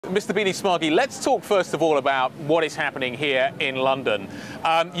Mr. Bini Smaghi, let's talk first of all about what is happening here in London.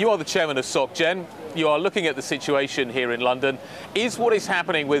 You are the chairman of SocGen. You are looking at the situation here in London. Is what is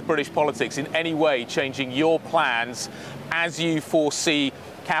happening with British politics in any way changing your plans as you foresee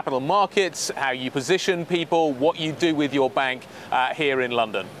capital markets, how you position people, what you do with your bank here in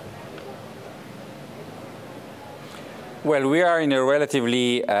London? Well, we are in a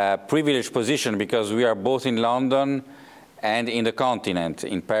relatively privileged position because we are both in London and in the continent,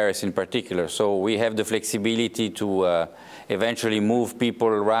 in Paris in particular. So we have the flexibility to eventually move people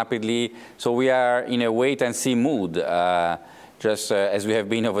rapidly. So we are in a wait-and-see mood, just as we have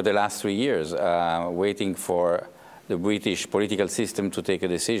been over the last 3 years, waiting for the British political system to take a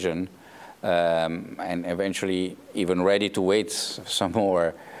decision, and eventually even ready to wait some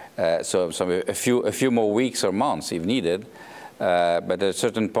more, a few more weeks or months if needed. But at a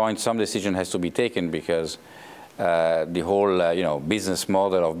certain point, some decision has to be taken because the whole business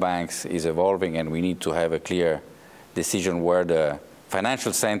model of banks is evolving, and we need to have a clear decision where the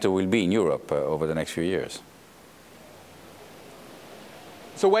financial center will be in Europe over the next few years.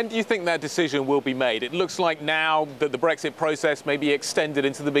 So when do you think that decision will be made? It looks like now that the Brexit process may be extended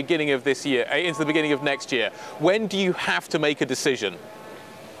into the beginning of this year, into the beginning of next year. When do you have to make a decision?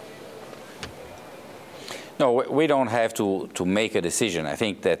 No, we don't have to make a decision. I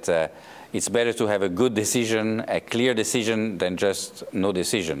think that it's better to have a good decision, a clear decision, than just no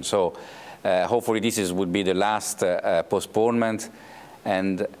decision. So hopefully this would be the last postponement.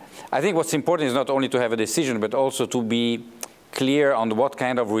 And I think what's important is not only to have a decision, but also to be clear on what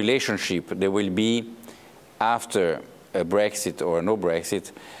kind of relationship there will be after a Brexit or no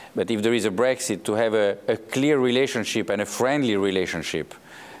Brexit. But if there is a Brexit, to have a clear relationship and a friendly relationship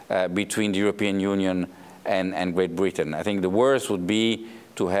between the European Union and Great Britain. I think the worst would be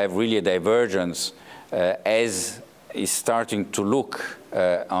to have really a divergence as is starting to look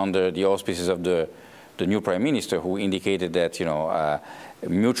under the auspices of the new Prime Minister, who indicated that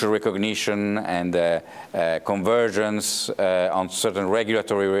mutual recognition and convergence on certain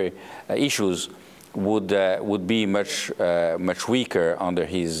regulatory issues would be much weaker under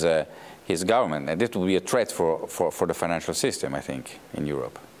his government, and this would be a threat for the financial system, I think, in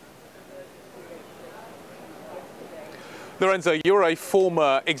Europe. Lorenzo, you're a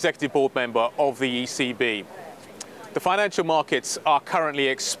former executive board member of the ECB. The financial markets are currently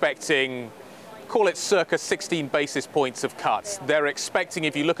expecting, call it circa 16 basis points of cuts. They're expecting,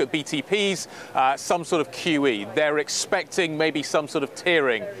 if you look at BTPs, some sort of QE. They're expecting maybe some sort of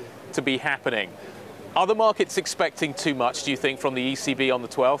tiering to be happening. Are the markets expecting too much, do you think, from the ECB on the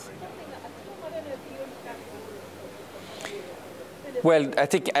 12th? Well, I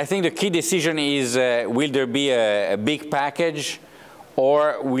think the key decision is will there be a big package,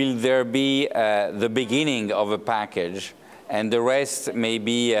 or will there be the beginning of a package, and the rest may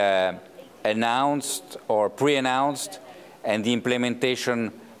be announced or pre-announced, and the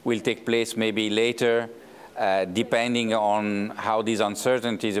implementation will take place maybe later, depending on how these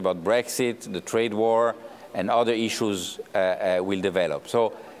uncertainties about Brexit, the trade war, and other issues will develop.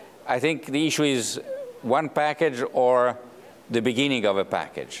 So I think the issue is one package or the beginning of a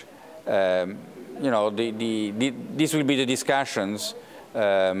package. This will be the discussions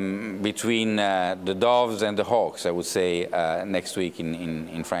between the doves and the hawks, I would say, next week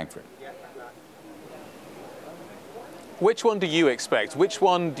in Frankfurt. Which one do you expect? Which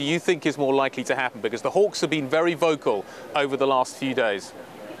one do you think is more likely to happen? Because the hawks have been very vocal over the last few days.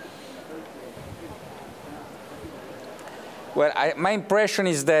 Well, my impression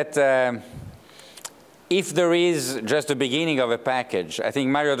is that if there is just the beginning of a package, I think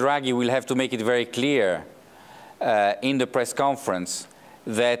Mario Draghi will have to make it very clear in the press conference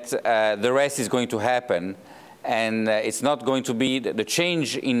that the rest is going to happen, and it's not going to be, the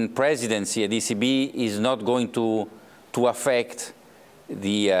change in presidency at ECB is not going to affect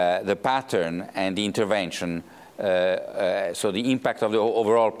the pattern and the intervention, so the impact of the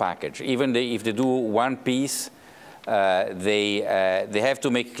overall package. Even if they do one piece, they have to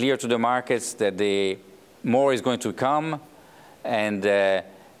make clear to the markets that more is going to come, and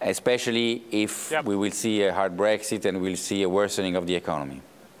especially if we will see a hard Brexit and we'll see a worsening of the economy.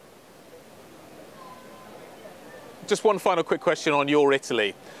 Just one final quick question on your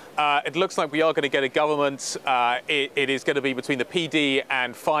Italy. It looks like we are going to get a government. It is going to be between the PD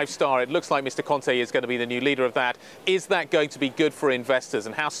and Five Star. It looks like Mr. Conte is going to be the new leader of that. Is that going to be good for investors,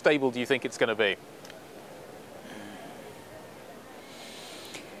 and how stable do you think it's going to be?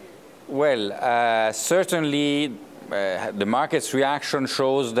 Well, certainly the market's reaction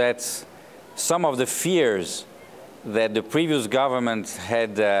shows that some of the fears that the previous government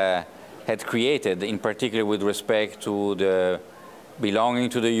had created, in particular with respect to belonging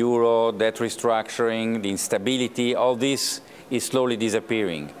to the euro, debt restructuring, the instability, all this is slowly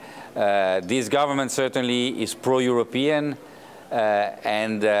disappearing. This government certainly is pro-European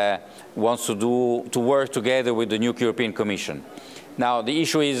and wants to work together with the new European Commission. Now, the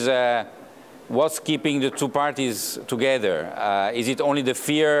issue is what's keeping the two parties together? Is it only the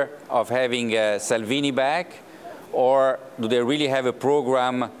fear of having Salvini back, or do they really have a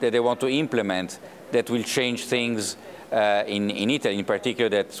program that they want to implement that will change things in Italy in particular,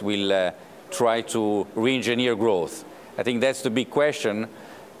 that will try to re-engineer growth? I think that's the big question.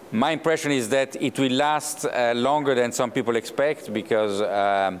 My impression is that it will last longer than some people expect, because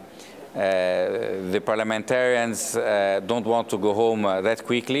the parliamentarians don't want to go home that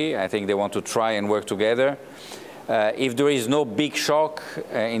quickly. I think they want to try and work together. If there is no big shock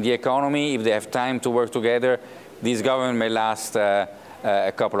in the economy, if they have time to work together, this government may last a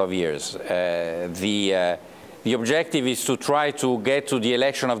couple of years. The objective is to try to get to the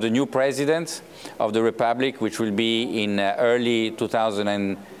election of the new president of the Republic, which will be in early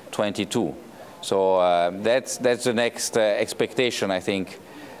 2022. So that's the next expectation, I think,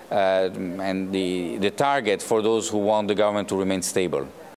 and the target for those who want the government to remain stable.